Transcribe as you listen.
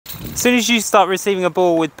soon as you start receiving a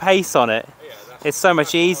ball with pace on it, it's so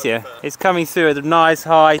much easier. It's coming through at a nice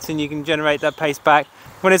height and you can generate that pace back.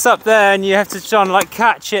 When it's up there and you have to try and like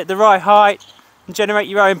catch it at the right height and generate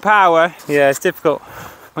your own power, yeah, it's difficult.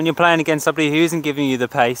 When you're playing against somebody who isn't giving you the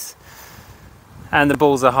pace and the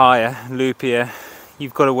balls are higher, loopier,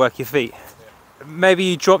 you've got to work your feet. Maybe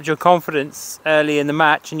you dropped your confidence early in the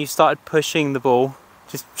match and you started pushing the ball,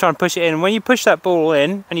 just try and push it in. When you push that ball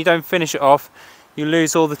in and you don't finish it off, you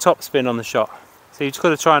lose all the topspin on the shot. So you've just got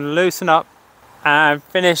to try and loosen up and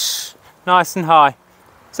finish nice and high.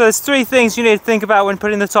 So there's 3 things you need to think about when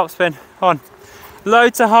putting the topspin on. Low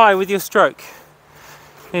to high with your stroke.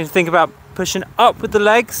 You need to think about pushing up with the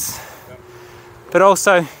legs, but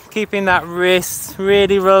also keeping that wrist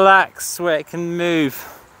really relaxed where it can move.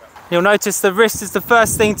 You'll notice the wrist is the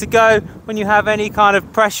first thing to go when you have any kind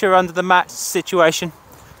of pressure under the match situation.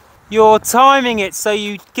 You're timing it so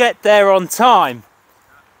you get there on time.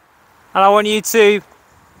 And I want you to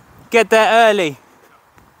get there early.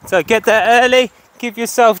 So get there early, give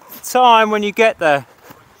yourself time when you get there.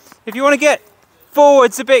 If you want to get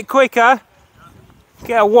forwards a bit quicker,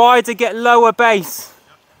 get a wider, get lower base,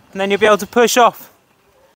 and then you'll be able to push off.